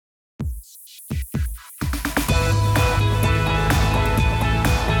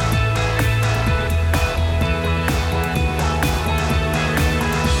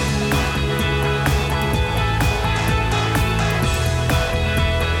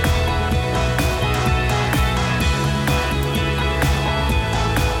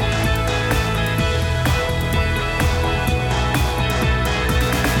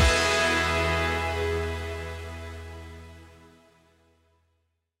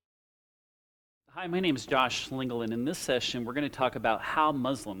Hi, my name is Josh Lingel, and in this session, we're going to talk about how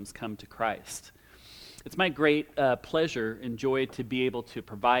Muslims come to Christ. It's my great pleasure and joy to be able to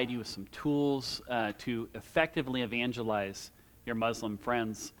provide you with some tools to effectively evangelize your Muslim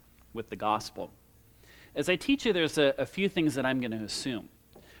friends with the gospel. As I teach you, there's a few things that I'm going to assume.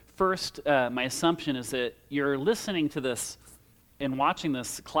 First, my assumption is that you're listening to this and watching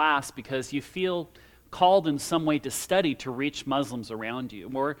this class because you feel called in some way to study to reach Muslims around you,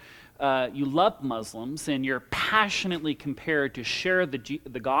 or you love Muslims and you're passionately compared to share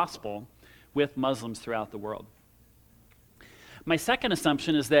the gospel with Muslims throughout the world. My second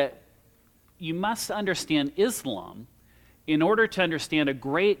assumption is that you must understand Islam in order to understand a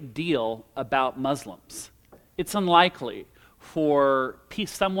great deal about Muslims. It's unlikely for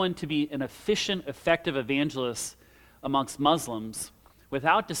someone to be an efficient, effective evangelist amongst Muslims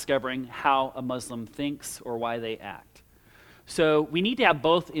without discovering how a Muslim thinks or why they act. So we need to have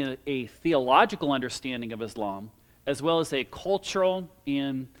both a theological understanding of Islam as well as a cultural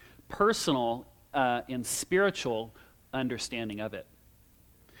and personal and spiritual understanding of it.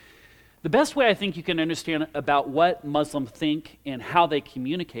 The best way I think you can understand about what Muslims think and how they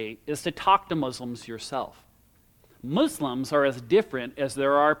communicate is to talk to Muslims yourself. Muslims are as different as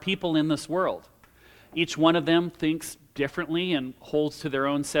there are people in this world. Each one of them thinks differently and holds to their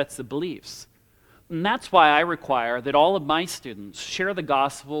own sets of beliefs. And that's why I require that all of my students share the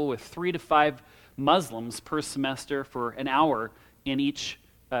gospel with 3 to 5 Muslims per semester for an hour in each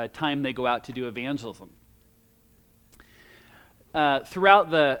time they go out to do evangelism.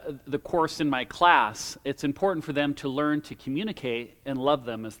 Throughout the course in my class, it's important for them to learn to communicate and love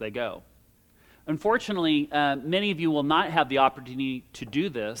them as they go. Unfortunately, many of you will not have the opportunity to do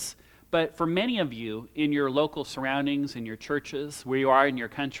this, but for many of you in your local surroundings, in your churches, where you are in your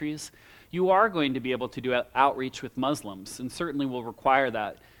countries, you are going to be able to do outreach with Muslims, and certainly will require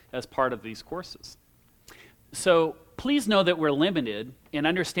that as part of these courses. So please know that we're limited in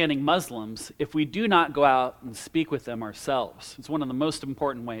understanding Muslims if we do not go out and speak with them ourselves. It's one of the most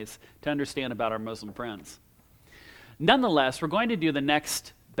important ways to understand about our Muslim friends. Nonetheless, we're going to do the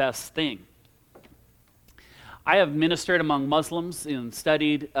next best thing. I have ministered among Muslims and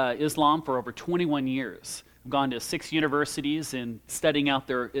studied Islam for over 21 years. I've gone to 6 universities in studying out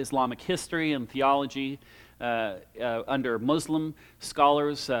their Islamic history and theology under Muslim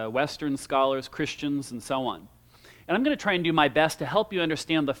scholars, Western scholars, Christians, and so on. And I'm going to try and do my best to help you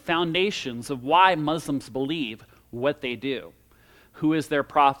understand the foundations of why Muslims believe what they do. Who is their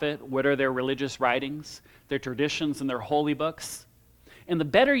prophet? What are their religious writings, their traditions, and their holy books? And the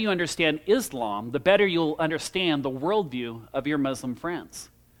better you understand Islam, the better you'll understand the worldview of your Muslim friends.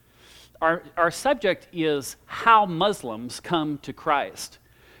 Our subject is how Muslims come to Christ.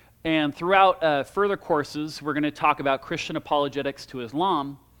 And throughout further courses, we're going to talk about Christian apologetics to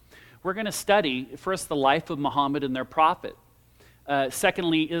Islam. We're going to study, first, the life of Muhammad and their prophet.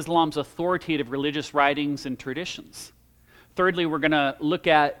 Secondly, Islam's authoritative religious writings and traditions. Thirdly, we're going to look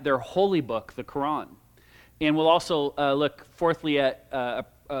at their holy book, the Quran. And we'll also look, fourthly, at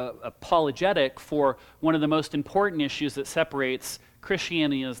apologetic for one of the most important issues that separates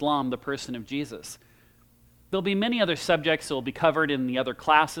Christianity and Islam, the person of Jesus. There'll be many other subjects that will be covered in the other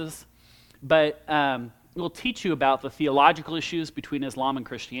classes, but we'll teach you about the theological issues between Islam and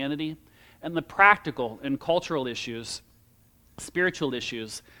Christianity and the practical and cultural issues, spiritual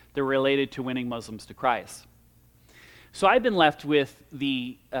issues that are related to winning Muslims to Christ. So I've been left with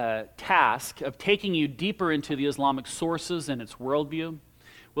the task of taking you deeper into the Islamic sources and its worldview.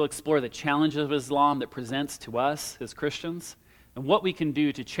 We'll explore the challenges of Islam that presents to us as Christians and what we can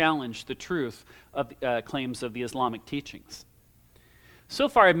do to challenge the truth of claims of the Islamic teachings. So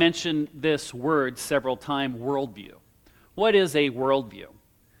far I've mentioned this word several times, worldview. What is a worldview?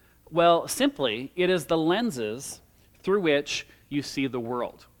 Well, simply, it is the lenses through which you see the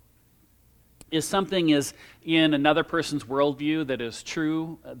world. If something is in another person's worldview that is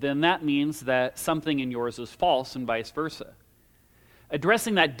true, then that means that something in yours is false and vice versa.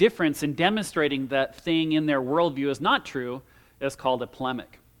 Addressing that difference and demonstrating that thing in their worldview is not true is called a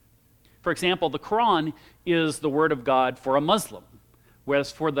polemic. For example, the Quran is the word of God for a Muslim,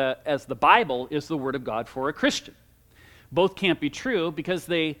 whereas as the Bible is the word of God for a Christian. Both can't be true because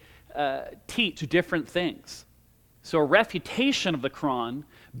they teach different things. So a refutation of the Quran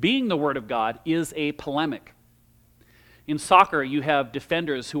being the word of God is a polemic. In soccer, you have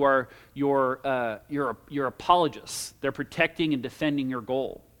defenders who are your apologists. They're protecting and defending your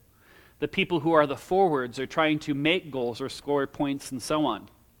goal. The people who are the forwards are trying to make goals or score points and so on.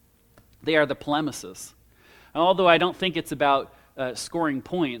 They are the polemicists. And although I don't think it's about scoring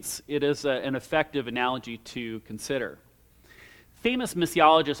points, it is an effective analogy to consider. Famous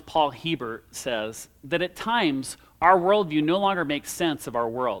missiologist Paul Hebert says that at times our worldview no longer makes sense of our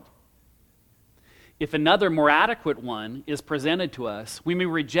world. If another more adequate one is presented to us, we may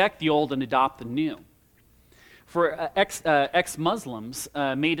reject the old and adopt the new. For ex-Muslims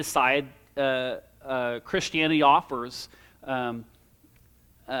may decide Christianity offers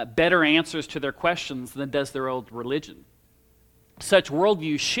better answers to their questions than does their old religion. Such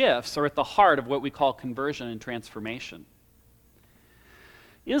worldview shifts are at the heart of what we call conversion and transformation.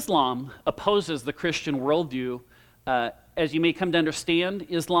 Islam opposes the Christian worldview. As you may come to understand,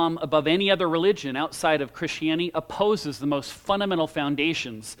 Islam, above any other religion outside of Christianity, opposes the most fundamental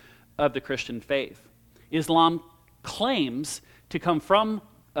foundations of the Christian faith. Islam claims to come from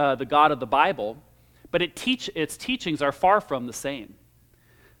the God of the Bible, but its teachings are far from the same.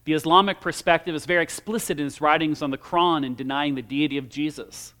 The Islamic perspective is very explicit in its writings on the Quran in denying the deity of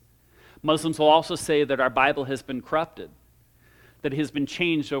Jesus. Muslims will also say that our Bible has been corrupted, that it has been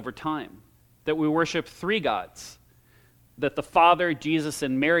changed over time, that we worship three gods, that the Father, Jesus,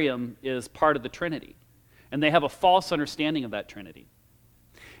 and Maryam is part of the Trinity, and they have a false understanding of that Trinity.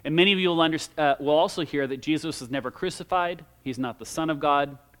 And many of you will also hear that Jesus was never crucified, he's not the Son of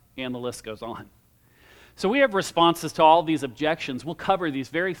God, and the list goes on. So we have responses to all these objections. We'll cover these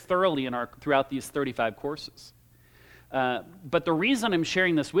very thoroughly throughout these 35 courses. But the reason I'm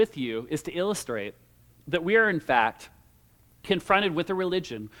sharing this with you is to illustrate that we are, in fact, confronted with a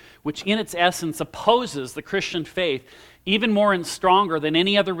religion which in its essence opposes the Christian faith even more and stronger than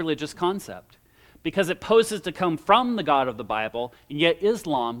any other religious concept, because it poses to come from the God of the Bible, and yet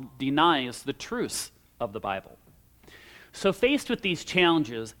Islam denies the truths of the Bible. So faced with these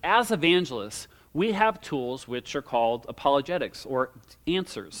challenges, as evangelists, we have tools which are called apologetics, or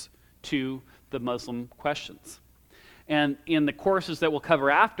answers to the Muslim questions. And in the courses that we'll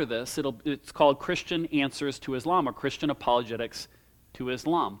cover after this, it's called Christian Answers to Islam, or Christian Apologetics to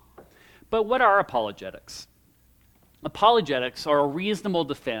Islam. But what are apologetics? Apologetics are a reasonable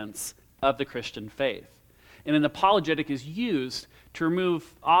defense of the Christian faith. And an apologetic is used to remove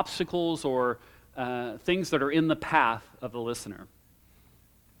obstacles or things that are in the path of the listener.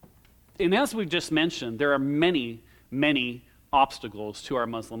 And as we've just mentioned, there are many, many obstacles to our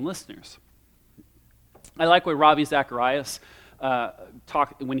Muslim listeners. I like what Ravi Zacharias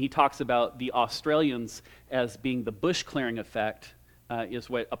when he talks about the Australians as being the bush clearing effect, is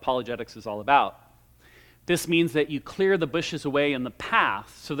what apologetics is all about. This means that you clear the bushes away in the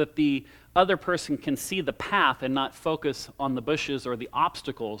path so that the other person can see the path and not focus on the bushes or the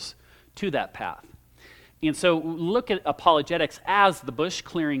obstacles to that path. And so look at apologetics as the bush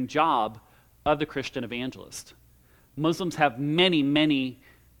clearing job of the Christian evangelist. Muslims have many, many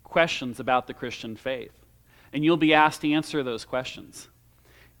questions about the Christian faith, and you'll be asked to answer those questions.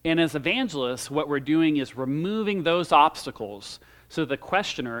 And as evangelists, what we're doing is removing those obstacles so the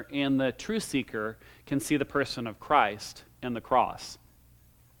questioner and the truth seeker can see the person of Christ and the cross.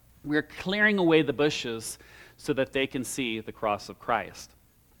 We're clearing away the bushes so that they can see the cross of Christ.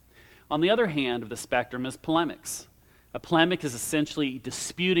 On the other hand of the spectrum is polemics. A polemic is essentially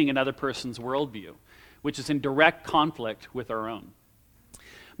disputing another person's worldview, which is in direct conflict with our own.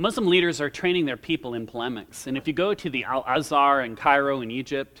 Muslim leaders are training their people in polemics. And if you go to the Al-Azhar in Cairo in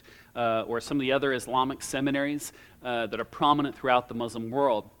Egypt, or some of the other Islamic seminaries that are prominent throughout the Muslim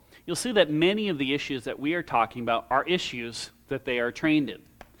world, you'll see that many of the issues that we are talking about are issues that they are trained in.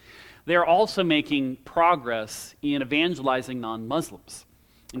 They are also making progress in evangelizing non-Muslims,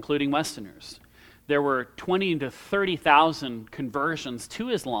 including Westerners. There were 20 to 30,000 conversions to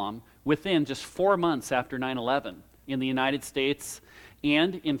Islam within just 4 months after 9/11 in the United States,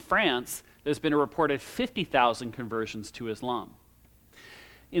 and in France, there's been a reported 50,000 conversions to Islam.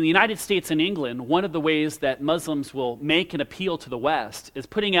 In the United States and England, one of the ways that Muslims will make an appeal to the West is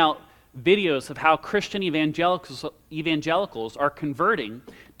putting out videos of how Christian evangelicals are converting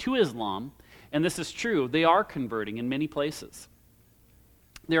to Islam, and this is true, they are converting in many places.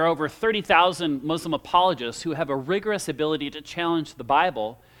 There are over 30,000 Muslim apologists who have a rigorous ability to challenge the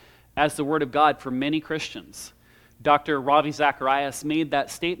Bible as the Word of God for many Christians. Dr. Ravi Zacharias made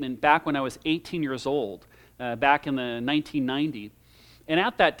that statement back when I was 18 years old, back in the 1990s. And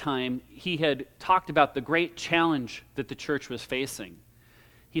at that time, he had talked about the great challenge that the church was facing.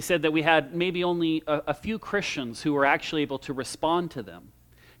 He said that we had maybe only a few Christians who were actually able to respond to them.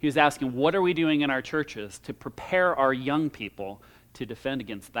 He was asking, what are we doing in our churches to prepare our young people to defend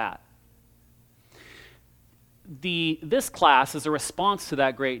against that? This class is a response to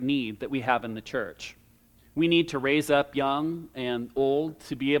that great need that we have in the church. We need to raise up young and old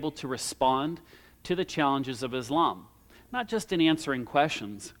to be able to respond to the challenges of Islam, not just in answering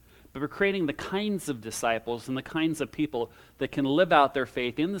questions, but we're creating the kinds of disciples and the kinds of people that can live out their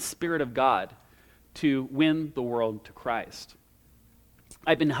faith in the Spirit of God to win the world to Christ.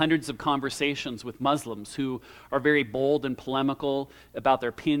 I've been in hundreds of conversations with Muslims who are very bold and polemical about their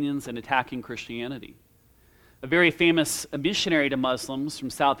opinions and attacking Christianity. A very famous missionary to Muslims from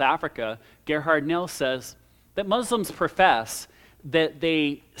South Africa, Gerhard Nell, says that Muslims profess that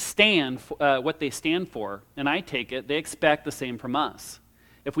they stand for, what they stand for, and I take it they expect the same from us.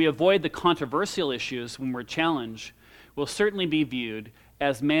 If we avoid the controversial issues when we're challenged, we'll certainly be viewed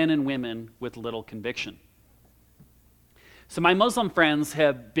as men and women with little conviction. So my Muslim friends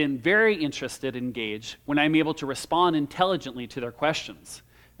have been very interested and engaged when I'm able to respond intelligently to their questions,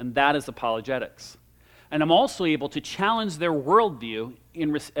 and that is apologetics. And I'm also able to challenge their worldview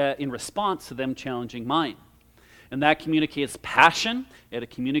in response to them challenging mine. And that communicates passion, it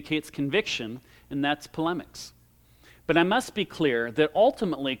communicates conviction, and that's polemics. But I must be clear that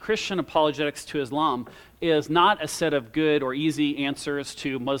ultimately Christian apologetics to Islam is not a set of good or easy answers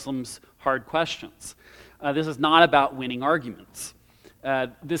to Muslims' hard questions. This is not about winning arguments.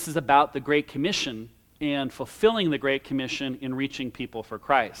 This is about the Great Commission and fulfilling the Great Commission in reaching people for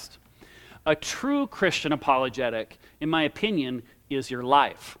Christ. A true Christian apologetic, in my opinion, is your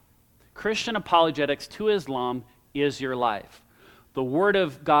life. Christian apologetics to Islam is your life. The Word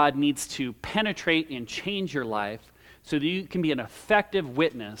of God needs to penetrate and change your life so that you can be an effective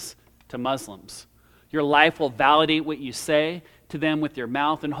witness to Muslims. Your life will validate what you say to them with your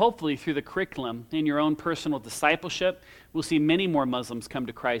mouth, and hopefully through the curriculum and your own personal discipleship, we'll see many more Muslims come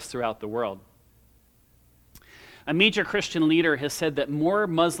to Christ throughout the world. A major Christian leader has said that more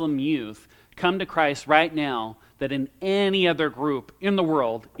Muslim youth come to Christ right now than in any other group in the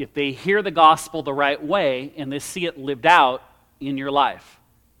world if they hear the gospel the right way and they see it lived out in your life.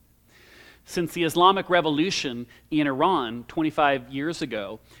 Since the Islamic Revolution in Iran 25 years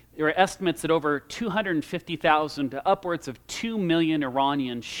ago, there are estimates that over 250,000 to upwards of 2 million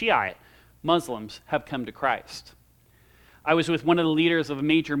Iranian Shiite Muslims have come to Christ. I was with one of the leaders of a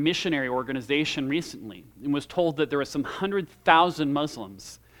major missionary organization recently and was told that there are some 100,000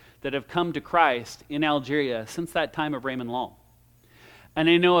 Muslims that have come to Christ in Algeria since that time of Raymond Lull. And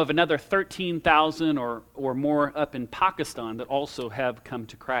I know of another 13,000 or more up in Pakistan that also have come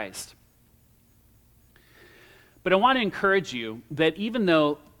to Christ. But I want to encourage you that even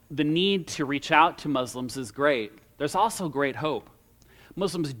though the need to reach out to Muslims is great, there's also great hope.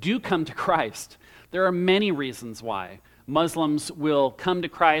 Muslims do come to Christ. There are many reasons why Muslims will come to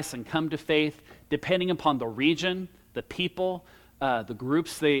Christ and come to faith depending upon the region, the people, the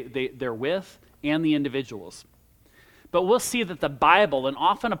groups they're with, and the individuals. But we'll see that the Bible, and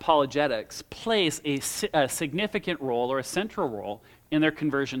often apologetics, plays a significant role or a central role in their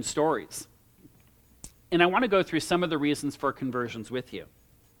conversion stories. And I want to go through some of the reasons for conversions with you.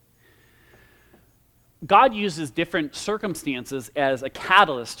 God uses different circumstances as a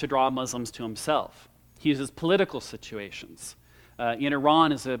catalyst to draw Muslims to himself. He uses political situations. In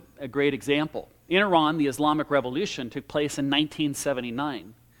Iran is a great example. In Iran, the Islamic Revolution took place in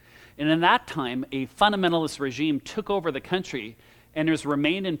 1979. And in that time, a fundamentalist regime took over the country and has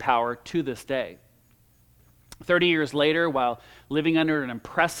remained in power to this day. 30 years later, while living under an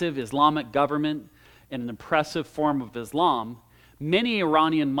impressive Islamic government and an impressive form of Islam, many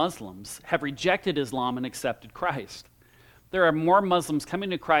Iranian Muslims have rejected Islam and accepted Christ. There are more Muslims coming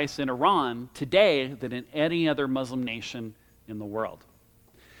to Christ in Iran today than in any other Muslim nation in the world.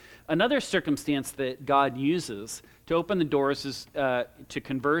 Another circumstance that God uses to open the doors to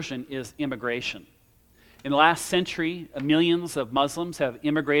conversion is immigration. In the last century, millions of Muslims have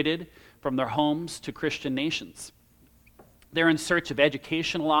immigrated from their homes to Christian nations. They're in search of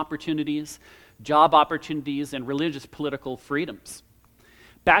educational opportunities, job opportunities, and religious political freedoms.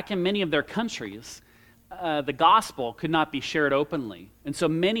 Back in many of their countries, the gospel could not be shared openly, and so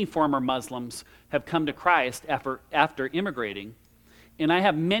many former Muslims have come to Christ after immigrating. And I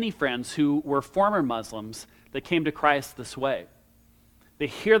have many friends who were former Muslims that came to Christ this way. They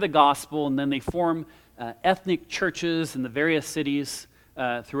hear the gospel and then they form ethnic churches in the various cities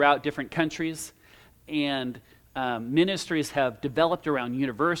throughout different countries. And ministries have developed around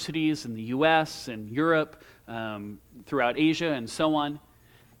universities in the US and Europe, throughout Asia and so on,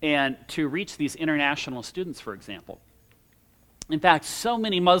 and to reach these international students, for example. In fact, so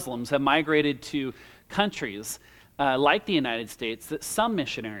many Muslims have migrated to countries like the United States that some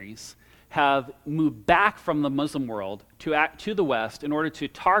missionaries have moved back from the Muslim world to the West in order to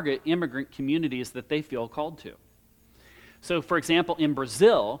target immigrant communities that they feel called to. So, for example, in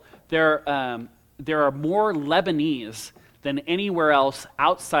Brazil, there are more Lebanese than anywhere else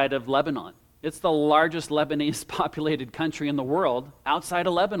outside of Lebanon. It's the largest Lebanese populated country in the world outside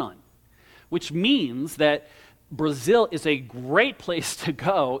of Lebanon. which means that Brazil is a great place to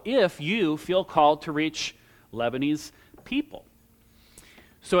go if you feel called to reach Lebanese people.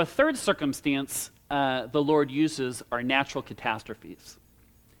 So a third circumstance the Lord uses are natural catastrophes.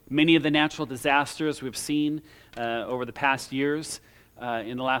 Many of the natural disasters we've seen over the past years,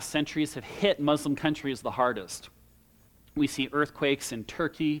 in the last centuries, have hit Muslim countries the hardest. We see earthquakes in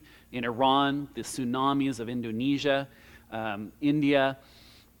Turkey, in Iran, the tsunamis of Indonesia, India,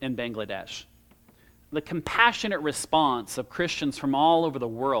 and Bangladesh. The compassionate response of Christians from all over the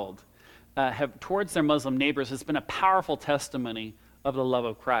world towards their Muslim neighbors has been a powerful testimony of the love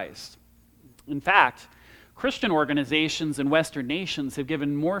of Christ. In fact, Christian organizations in Western nations have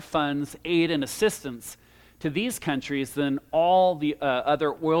given more funds, aid, and assistance to these countries than all the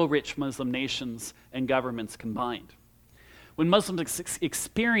other oil-rich Muslim nations and governments combined. When Muslims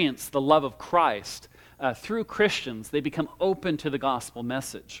experience the love of Christ through Christians, they become open to the gospel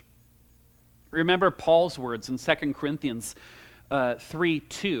message. Remember Paul's words in 2 Corinthians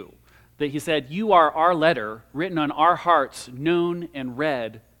 3:2, that he said, "You are our letter, written on our hearts, known and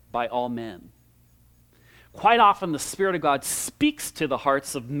read by all men." Quite often the Spirit of God speaks to the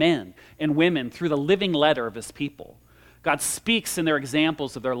hearts of men and women through the living letter of his people. God speaks in their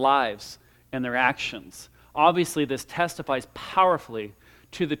examples of their lives and their actions. Obviously, this testifies powerfully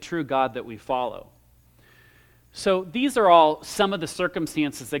to the true God that we follow. So these are all some of the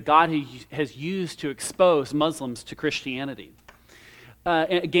circumstances that God has used to expose Muslims to Christianity.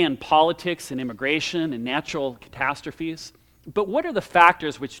 Again, politics and immigration and natural catastrophes. But what are the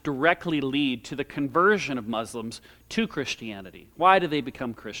factors which directly lead to the conversion of Muslims to Christianity? Why do they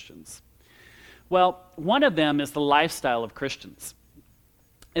become Christians? Well, one of them is the lifestyle of Christians.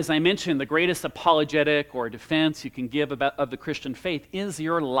 As I mentioned, the greatest apologetic or defense you can give of the Christian faith is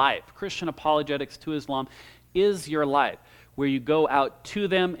your life. Christian apologetics to Islam is your life, where you go out to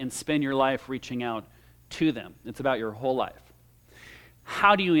them and spend your life reaching out to them. It's about your whole life.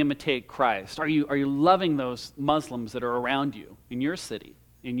 How do you imitate Christ? Are you loving those Muslims that are around you, in your city,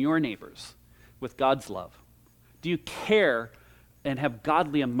 in your neighbors, with God's love? Do you care and have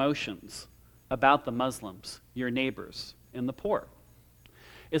godly emotions about the Muslims, your neighbors, and the poor?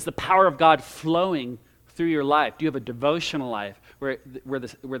 Is the power of God flowing through your life? Do you have a devotional life where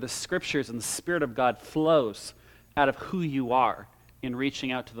the scriptures and the Spirit of God flows out of who you are in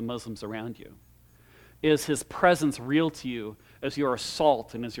reaching out to the Muslims around you? Is his presence real to you as your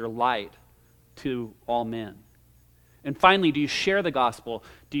salt and as your light to all men? And finally, do you share the gospel?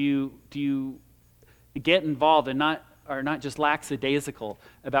 Do you get involved and are not just lackadaisical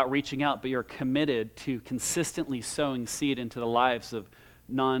about reaching out, but you're committed to consistently sowing seed into the lives of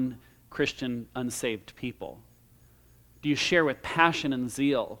non-Christian, unsaved people? Do you share with passion and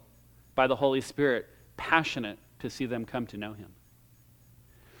zeal by the Holy Spirit, passionate to see them come to know him?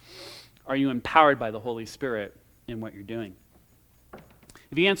 Are you empowered by the Holy Spirit in what you're doing?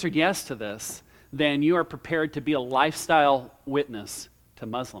 If you answered yes to this, then you are prepared to be a lifestyle witness to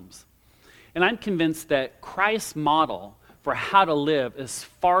Muslims. And I'm convinced that Christ's model for how to live is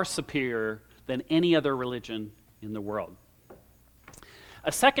far superior than any other religion in the world.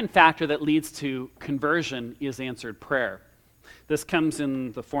 A second factor that leads to conversion is answered prayer. This comes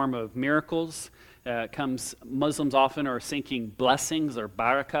in the form of miracles. Muslims often are seeking blessings or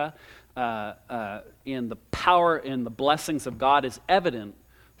barakah, and the power and the blessings of God is evident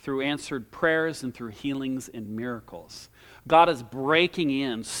through answered prayers and through healings and miracles. God is breaking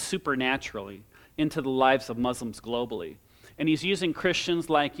in supernaturally into the lives of Muslims globally, and he's using Christians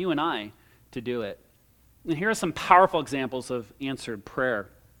like you and I to do it. And here are some powerful examples of answered prayer.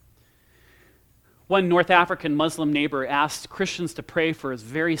 One North African Muslim neighbor asked Christians to pray for his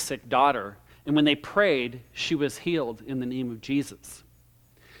very sick daughter, and when they prayed, she was healed in the name of Jesus.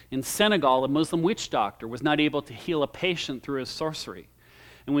 In Senegal, a Muslim witch doctor was not able to heal a patient through his sorcery.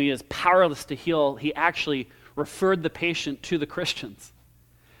 And when he was powerless to heal, he actually referred the patient to the Christians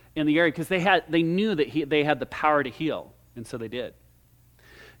in the area because they knew that they had the power to heal, and so they did.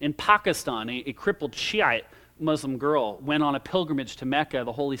 In Pakistan, a crippled Shiite Muslim girl went on a pilgrimage to Mecca,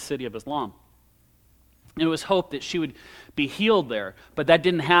 the holy city of Islam. And it was hoped that she would be healed there, but that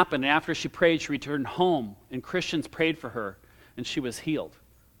didn't happen. And after she prayed, she returned home, and Christians prayed for her, and she was healed.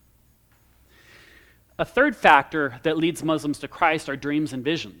 A third factor that leads Muslims to Christ are dreams and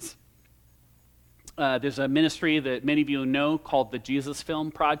visions. There's a ministry that many of you know called the Jesus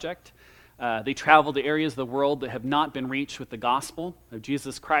Film Project. They travel to areas of the world that have not been reached with the gospel of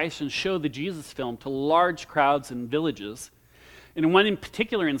Jesus Christ and show the Jesus film to large crowds in villages. And in one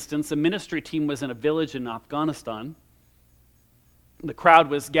particular instance, a ministry team was in a village in Afghanistan. The crowd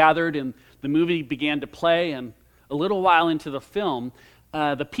was gathered and the movie began to play, and a little while into the film,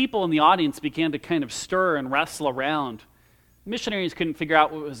 the people in the audience began to kind of stir and wrestle around. Missionaries couldn't figure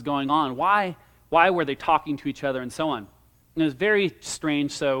out what was going on. Why were they talking to each other and so on? And it was very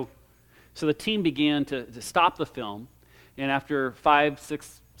strange. So the team began to stop the film, and after 5,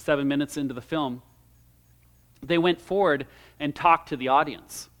 6, 7 minutes into the film, they went forward and talked to the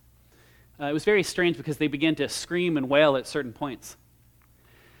audience. It was very strange because they began to scream and wail at certain points.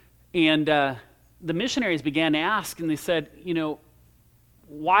 And the missionaries began to ask, and they said,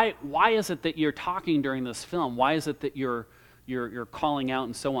 why is it that you're talking during this film? Why is it that you're calling out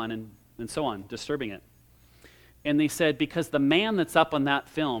and so on, disturbing it? And they said, because the man that's up on that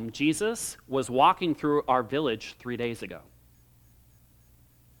film, Jesus, was walking through our village 3 days ago.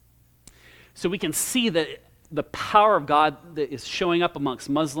 So we can see that the power of God that is showing up amongst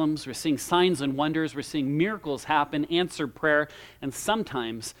Muslims. We're seeing signs and wonders. We're seeing miracles happen, answered prayer, and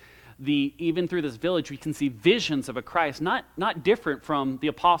sometimes even through this village, we can see visions of a Christ, not different from the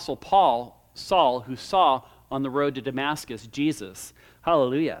Apostle Saul, who saw on the road to Damascus Jesus.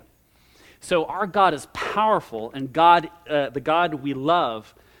 Hallelujah. So our God is powerful, and the God we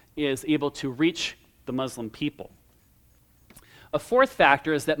love is able to reach the Muslim people. A fourth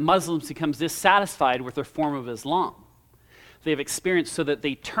factor is that Muslims become dissatisfied with their form of Islam. They have experienced so that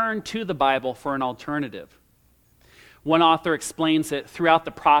they turn to the Bible for an alternative. One author explains that throughout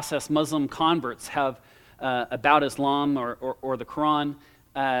the process, Muslim converts have about Islam or the Quran,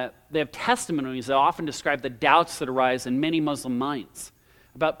 they have testimonies that often describe the doubts that arise in many Muslim minds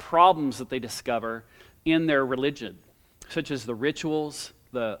about problems that they discover in their religion, such as the rituals,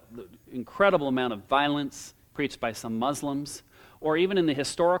 the incredible amount of violence preached by some Muslims, or even in the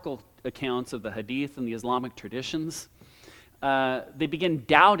historical accounts of the Hadith and the Islamic traditions. They begin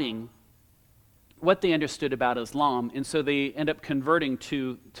doubting what they understood about Islam, and so they end up converting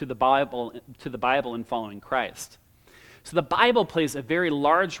to the Bible and following Christ. So the Bible plays a very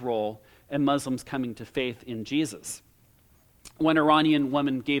large role in Muslims coming to faith in Jesus. One Iranian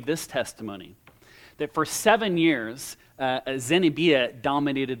woman gave this testimony, that for 7 years, Zenebia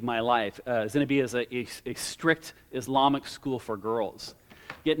dominated my life. Zenebia is a strict Islamic school for girls,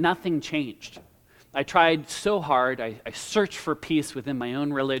 yet nothing changed. I tried so hard. I searched for peace within my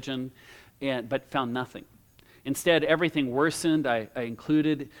own religion, but found nothing. Instead, everything worsened.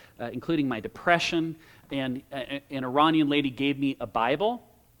 Including my depression. And an Iranian lady gave me a Bible.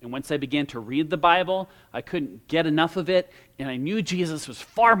 And once I began to read the Bible, I couldn't get enough of it. And I knew Jesus was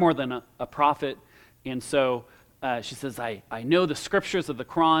far more than a prophet. And so she says, I know the scriptures of the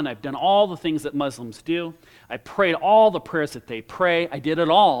Quran. I've done all the things that Muslims do. I prayed all the prayers that they pray. I did it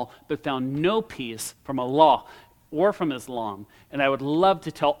all, but found no peace from Allah or from Islam. And I would love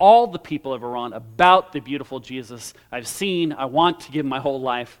to tell all the people of Iran about the beautiful Jesus I've seen. I want to give my whole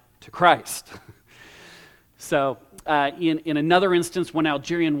life to Christ. So in another instance, one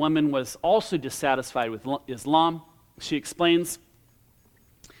Algerian woman was also dissatisfied with Islam. She explains,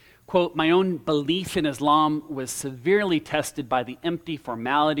 quote, "My own belief in Islam was severely tested by the empty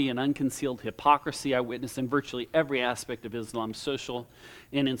formality and unconcealed hypocrisy I witnessed in virtually every aspect of Islam's social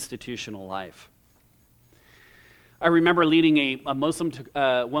and institutional life." I remember leading a Muslim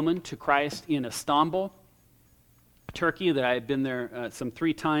woman to Christ in Istanbul, Turkey, that I had been there some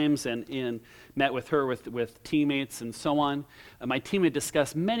 3 times and met with her with teammates and so on. My team had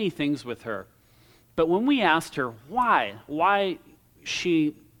discussed many things with her. But when we asked her why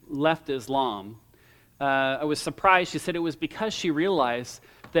she left Islam, I was surprised. She said it was because she realized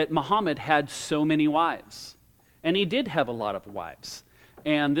that Muhammad had so many wives. And he did have a lot of wives.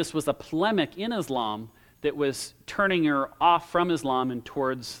 And this was a polemic in Islam that was turning her off from Islam and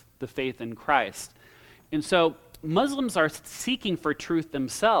towards the faith in Christ. And so Muslims are seeking for truth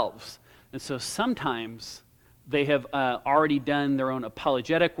themselves. And so sometimes they have already done their own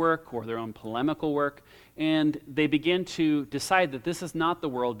apologetic work or their own polemical work, and they begin to decide that this is not the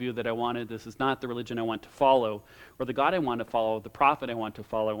worldview that I wanted, this is not the religion I want to follow, or the God I want to follow, the prophet I want to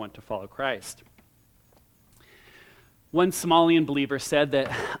follow Christ. One Somalian believer said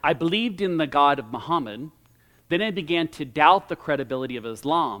that, "I believed in the God of Muhammad, then I began to doubt the credibility of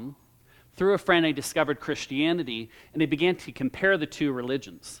Islam. Through a friend, I discovered Christianity, and I began to compare the two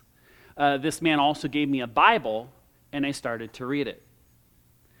religions. This man also gave me a Bible, and I started to read it."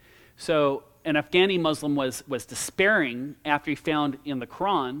 So an Afghani Muslim was despairing after he found in the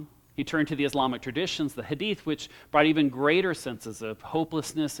Quran. He turned to the Islamic traditions, the Hadith, which brought even greater senses of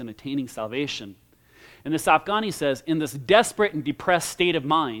hopelessness and attaining salvation. And this Afghani says, "In this desperate and depressed state of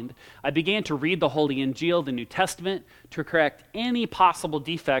mind, I began to read the Holy Injil, the New Testament, to correct any possible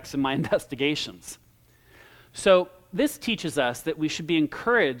defects in my investigations." So this teaches us that we should be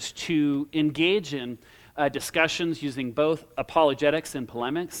encouraged to engage in discussions using both apologetics and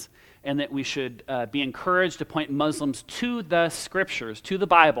polemics, and that we should be encouraged to point Muslims to the scriptures, to the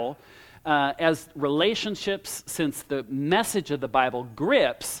Bible, as relationships, since the message of the Bible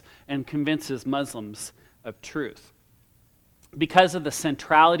grips and convinces Muslims of truth. Because of the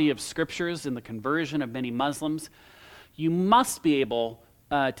centrality of scriptures in the conversion of many Muslims, you must be able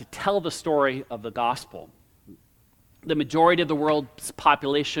to tell the story of the gospel. The majority of the world's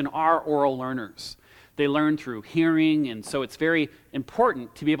population are oral learners. They learn through hearing, and so it's very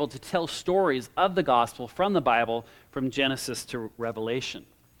important to be able to tell stories of the gospel from the Bible, from Genesis to Revelation.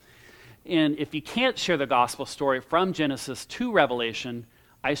 And if you can't share the gospel story from Genesis to Revelation,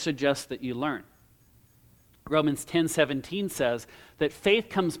 I suggest that you learn. Romans 10:17 says that faith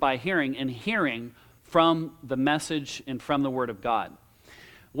comes by hearing, and hearing from the message and from the Word of God.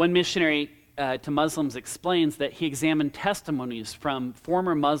 One missionary to Muslims explains that he examined testimonies from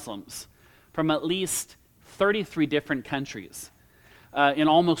former Muslims from at least 33 different countries. In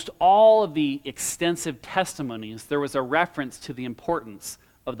almost all of the extensive testimonies, there was a reference to the importance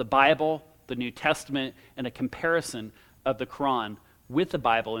of the Bible, the New Testament, and a comparison of the Quran with the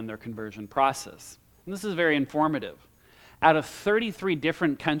Bible in their conversion process. And this is very informative. Out of 33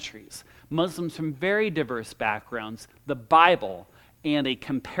 different countries, Muslims from very diverse backgrounds, the Bible and a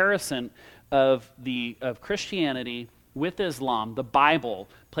comparison of Christianity with Islam, the Bible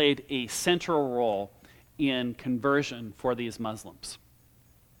played a central role in conversion for these Muslims.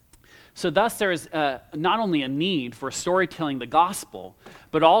 So thus there is not only a need for storytelling the gospel,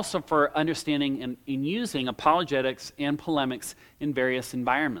 but also for understanding and using apologetics and polemics in various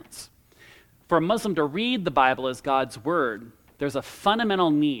environments. For a Muslim to read the Bible as God's word, there's a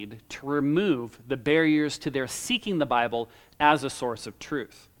fundamental need to remove the barriers to their seeking the Bible as a source of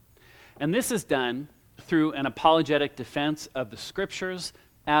truth. And this is done through an apologetic defense of the scriptures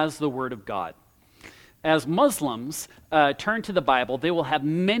as the Word of God. As Muslims turn to the Bible, they will have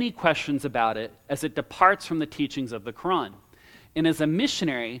many questions about it as it departs from the teachings of the Quran. And as a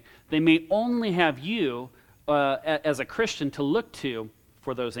missionary, they may only have you as a Christian to look to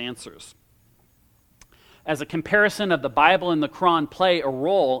for those answers. As a comparison of the Bible and the Quran play a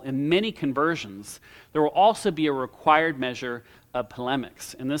role in many conversions, there will also be a required measure of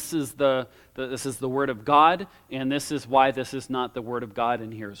polemics. And this is the Word of God, and this is why this is not the Word of God,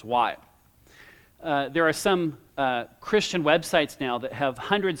 and here's why. There are some Christian websites now that have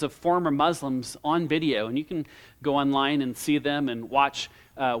hundreds of former Muslims on video, and you can go online and see them and watch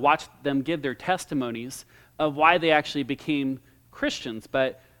them give their testimonies of why they actually became Christians.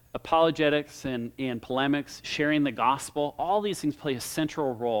 But apologetics and polemics, sharing the gospel, all these things play a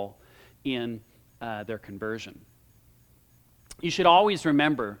central role in their conversion. You should always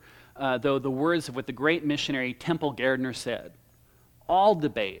remember, though, the words of what the great missionary Temple Gardner said: all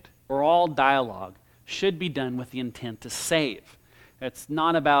debate or all dialogue should be done with the intent to save. It's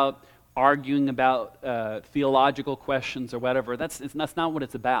not about arguing about theological questions or whatever. That's not what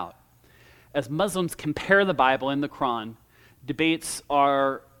it's about. As Muslims compare the Bible and the Quran, debates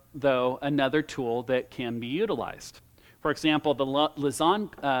are, though, another tool that can be utilized. For example, the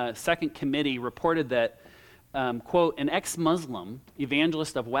Lausanne Second Committee reported that, quote, an ex-Muslim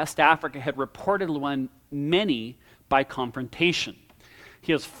evangelist of West Africa had reportedly won many by confrontation.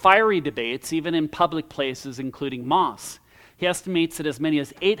 He has fiery debates, even in public places, including mosques. He estimates that as many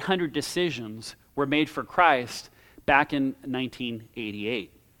as 800 decisions were made for Christ back in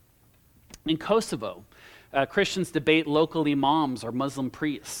 1988. In Kosovo, Christians debate local imams or Muslim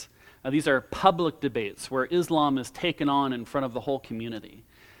priests. These are public debates where Islam is taken on in front of the whole community.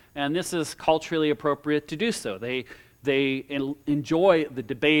 And this is culturally appropriate to do so. They enjoy the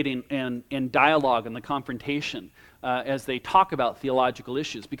debate and dialogue and the confrontation as they talk about theological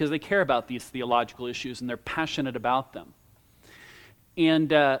issues, because they care about these theological issues and they're passionate about them.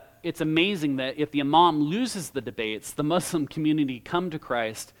 And it's amazing that if the imam loses the debates, the Muslim community come to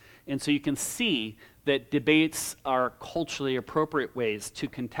Christ. And so you can see that debates are culturally appropriate ways to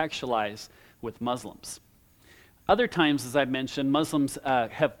contextualize with Muslims. Other times, as I've mentioned, Muslims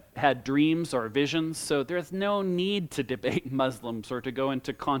have had dreams or visions, so there's no need to debate Muslims or to go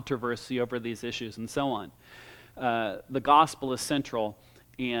into controversy over these issues and so on. The gospel is central,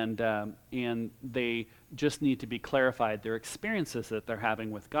 and they just need to be clarified, their experiences that they're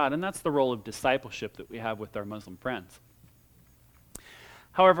having with God, and that's the role of discipleship that we have with our Muslim friends.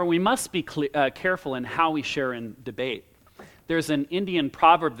 However, we must be careful in how we share in debate. There's an Indian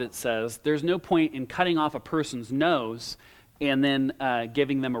proverb that says, there's no point in cutting off a person's nose and then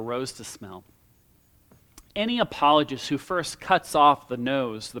giving them a rose to smell. Any apologist who first cuts off the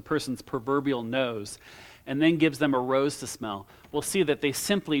nose, the person's proverbial nose, and then gives them a rose to smell, will see that they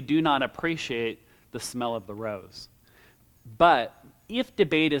simply do not appreciate the smell of the rose. But if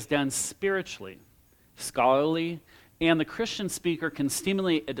debate is done spiritually, scholarly, and the Christian speaker can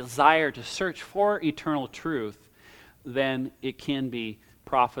stimulate a desire to search for eternal truth, then it can be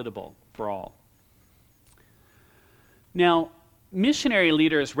profitable for all. Now, missionary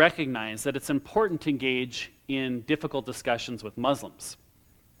leaders recognize that it's important to engage in difficult discussions with Muslims,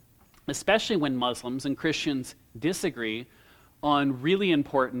 especially when Muslims and Christians disagree on really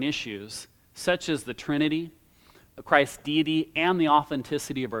important issues, such as the Trinity, Christ's deity, and the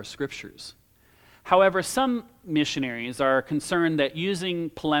authenticity of our scriptures. However, some missionaries are concerned that using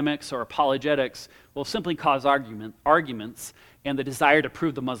polemics or apologetics will simply cause arguments and the desire to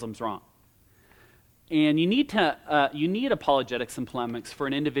prove the Muslims wrong. And you need apologetics and polemics for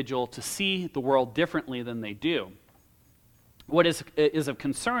an individual to see the world differently than they do. What is of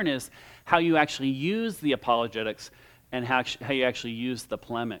concern is how you actually use the apologetics and how you actually use the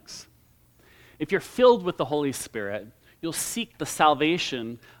polemics. If you're filled with the Holy Spirit, you'll seek the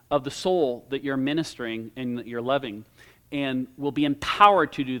salvation of the soul that you're ministering and that you're loving, and will be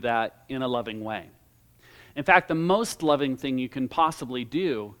empowered to do that in a loving way. In fact, the most loving thing you can possibly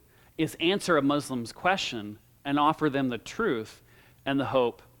do is answer a Muslim's question and offer them the truth and the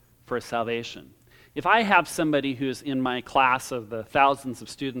hope for salvation. If I have somebody who's in my class of the thousands of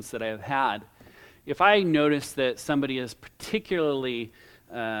students that I have had, if I notice that somebody is particularly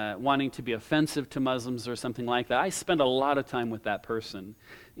wanting to be offensive to Muslims or something like that, I spend a lot of time with that person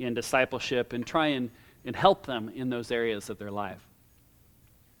in discipleship and try and help them in those areas of their life.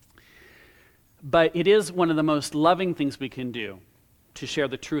 But it is one of the most loving things we can do to share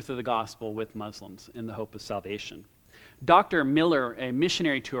the truth of the gospel with Muslims in the hope of salvation. Dr. Miller, a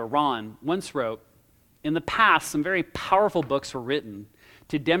missionary to Iran, once wrote, "In the past, some very powerful books were written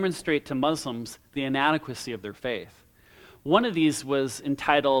to demonstrate to Muslims the inadequacy of their faith. One of these was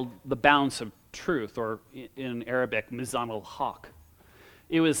entitled The Balance of Truth, or in Arabic, Mizan al-Haq.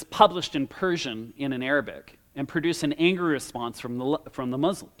 It was published in Persian and in Arabic and produced an angry response from the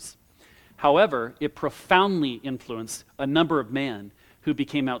Muslims. However, it profoundly influenced a number of men who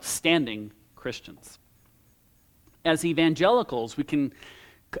became outstanding Christians. As evangelicals, we can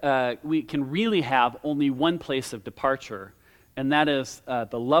really have only one place of departure, and that is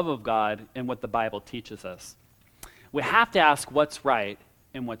the love of God and what the Bible teaches us. We have to ask what's right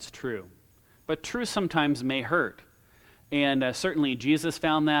and what's true. But truth sometimes may hurt. And certainly Jesus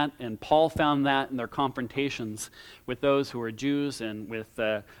found that, and Paul found that in their confrontations with those who were Jews and with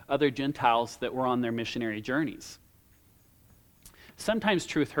other Gentiles that were on their missionary journeys. Sometimes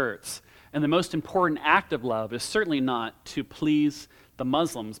truth hurts, and the most important act of love is certainly not to please the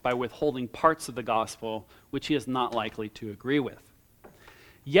Muslims by withholding parts of the gospel which he is not likely to agree with.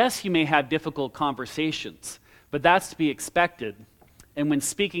 Yes, you may have difficult conversations, but that's to be expected. And when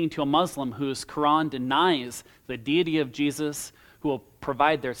speaking to a Muslim whose Quran denies the deity of Jesus, who will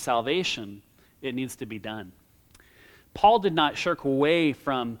provide their salvation, it needs to be done. Paul did not shirk away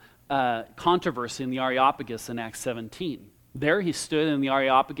from controversy in the Areopagus in Acts 17. There he stood in the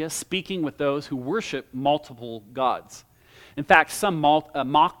Areopagus speaking with those who worship multiple gods. In fact, some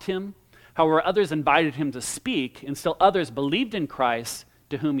mocked him. However, others invited him to speak, and still others believed in Christ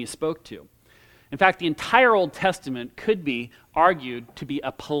to whom he spoke to. In fact, the entire Old Testament could be argued to be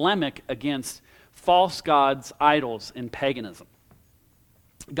a polemic against false gods, idols, and paganism.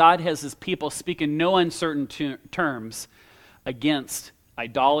 God has his people speak in no uncertain terms against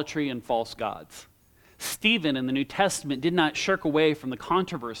idolatry and false gods. Stephen in the New Testament did not shirk away from the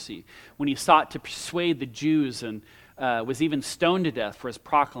controversy when he sought to persuade the Jews and was even stoned to death for his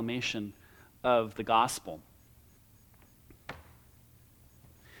proclamation of the gospel.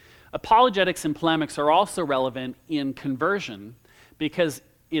 Apologetics and polemics are also relevant in conversion because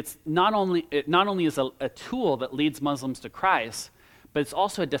it not only is a tool that leads Muslims to Christ, but it's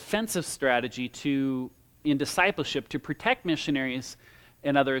also a defensive strategy in discipleship to protect missionaries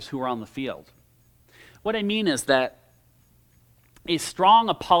and others who are on the field. What I mean is that a strong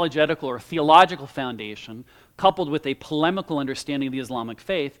apologetical or theological foundation, coupled with a polemical understanding of the Islamic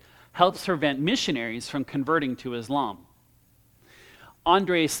faith, helps prevent missionaries from converting to Islam.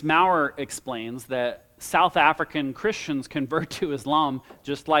 Andres Maurer explains that South African Christians convert to Islam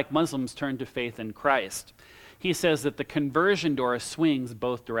just like Muslims turn to faith in Christ. He says that the conversion door swings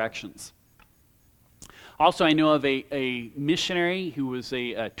both directions. Also, I know of a missionary who was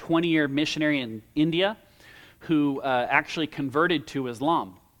a 20-year missionary in India who actually converted to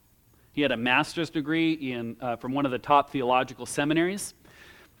Islam. He had a master's degree from one of the top theological seminaries.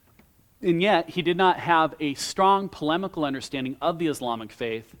 And yet, he did not have a strong polemical understanding of the Islamic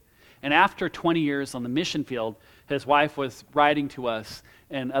faith, And after 20 years on the mission field, his wife was writing to us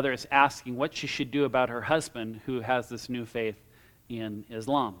and others asking what she should do about her husband who has this new faith in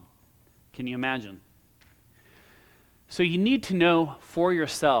Islam. Can you imagine? So you need to know for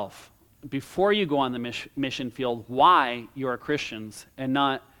yourself, before you go on the mission field, why you are Christians and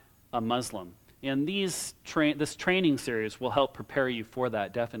not a Muslim. And this training series will help prepare you for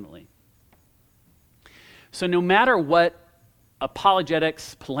that, definitely. So no matter what,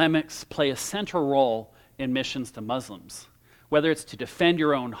 apologetics, polemics play a central role in missions to Muslims, whether it's to defend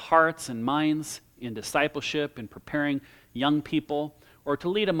your own hearts and minds in discipleship and preparing young people, or to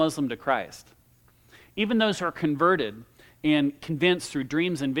lead a Muslim to Christ. Even those who are converted and convinced through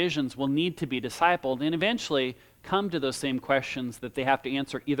dreams and visions will need to be discipled and eventually come to those same questions that they have to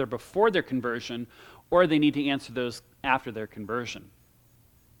answer either before their conversion or they need to answer those after their conversion.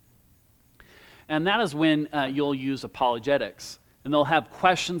 And that is when you'll use apologetics. And they'll have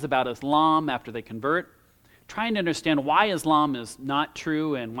questions about Islam after they convert, trying to understand why Islam is not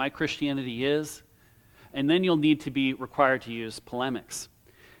true and why Christianity is. And then you'll need to be required to use polemics.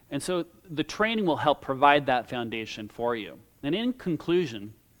 And so the training will help provide that foundation for you. And in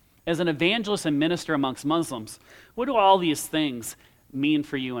conclusion, as an evangelist and minister amongst Muslims, what do all these things mean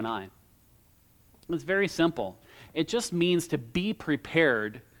for you and I? It's very simple. It just means to be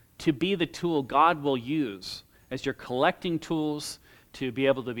prepared to be the tool God will use as you're collecting tools to be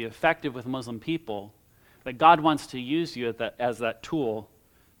able to be effective with Muslim people, that God wants to use you as that tool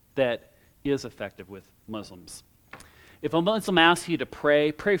that is effective with Muslims. If a Muslim asks you to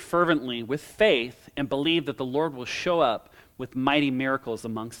pray, pray fervently with faith and believe that the Lord will show up with mighty miracles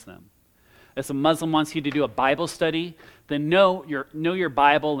amongst them. If a Muslim wants you to do a Bible study, then know your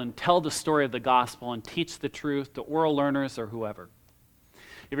Bible and tell the story of the gospel and teach the truth to oral learners or whoever.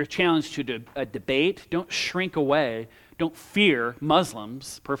 If you're challenged to a debate, don't shrink away. Don't fear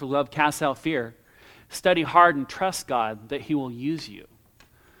Muslims. Perfect love casts out fear. Study hard and trust God that he will use you.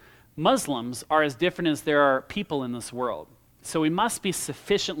 Muslims are as different as there are people in this world. So we must be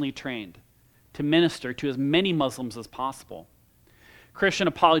sufficiently trained to minister to as many Muslims as possible. Christian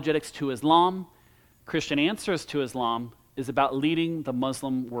apologetics to Islam, Christian answers to Islam, is about leading the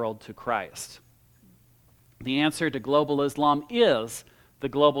Muslim world to Christ. The answer to global Islam is the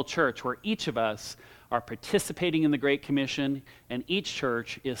global church, where each of us are participating in the Great Commission, and each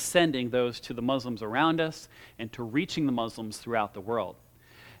church is sending those to the Muslims around us and to reaching the Muslims throughout the world.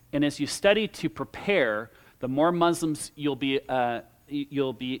 And as you study to prepare, the more Muslims you'll be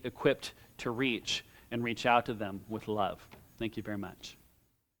equipped to reach and reach out to them with love. Thank you very much.